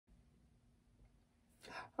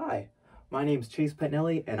Hi, my name's Chace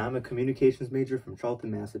Pettinelli, and I'm a communications major from Charlton,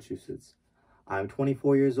 Massachusetts. I'm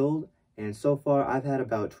 24 years old, and so far I've had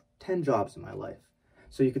about 10 jobs in my life.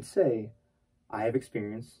 So you could say I have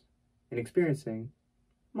experience in experiencing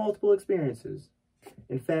multiple experiences.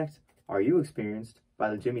 In fact, Are You Experienced by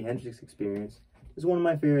the Jimi Hendrix Experience is one of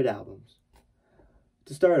my favorite albums.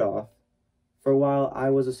 To start off, for a while I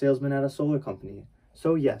was a salesman at a solar company.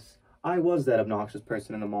 So yes, I was that obnoxious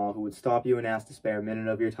person in the mall who would stop you and ask to spare a minute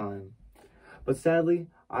of your time. But sadly,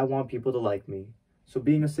 I want people to like me, so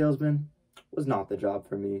being a salesman was not the job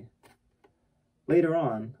for me. Later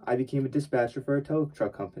on, I became a dispatcher for a tow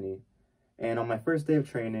truck company, and on my first day of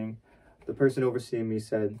training, the person overseeing me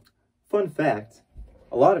said, "Fun fact,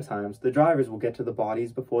 a lot of times the drivers will get to the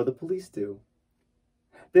bodies before the police do."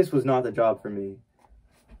 This was not the job for me.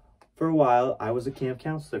 For a while, I was a camp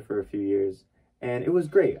counselor for a few years, and it was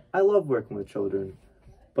great. I love working with children,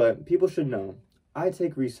 but people should know, I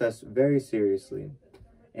take recess very seriously,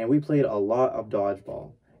 and we played a lot of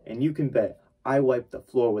dodgeball, and you can bet I wiped the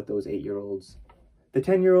floor with those 8-year-olds. The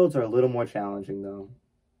 10-year-olds are a little more challenging though.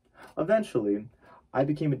 Eventually, I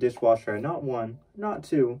became a dishwasher at not one, not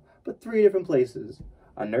two, but 3 different places.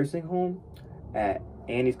 A nursing home, at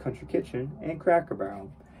Annie's Country Kitchen, and Cracker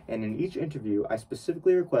Barrel. And in each interview, I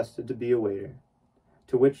specifically requested to be a waiter,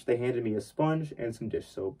 to which they handed me a sponge and some dish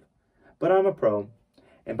soap. But I'm a pro,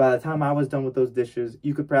 and by the time I was done with those dishes,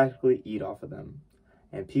 you could practically eat off of them.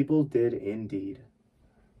 And people did indeed.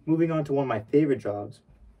 Moving on to one of my favorite jobs,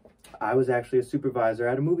 I was actually a supervisor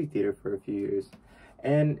at a movie theater for a few years.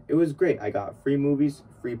 And it was great. I got free movies,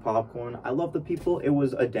 free popcorn. I loved the people. It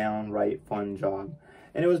was a downright fun job.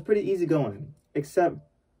 And it was pretty easygoing, except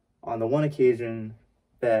on the one occasion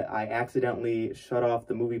that I accidentally shut off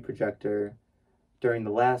the movie projector during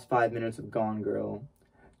the last 5 minutes of Gone Girl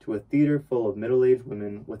to a theater full of middle-aged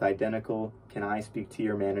women with identical "can I speak to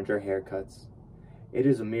your manager" haircuts. It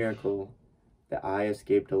is a miracle that I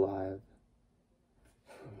escaped alive.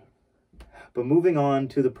 But moving on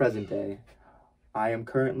to the present day, I am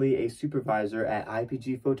currently a supervisor at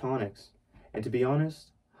IPG Photonics, and to be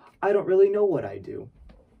honest, I don't really know what I do.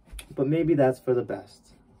 But maybe that's for the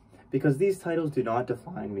best, because these titles do not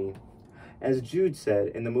define me. As Jude said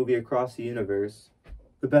in the movie Across the Universe,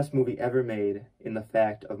 the best movie ever made, in the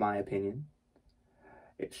fact of my opinion,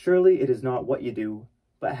 surely it is not what you do,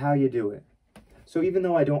 but how you do it. So even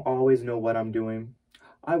though I don't always know what I'm doing,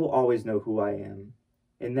 I will always know who I am,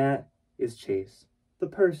 and that is Chace, the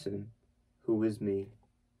person who is me.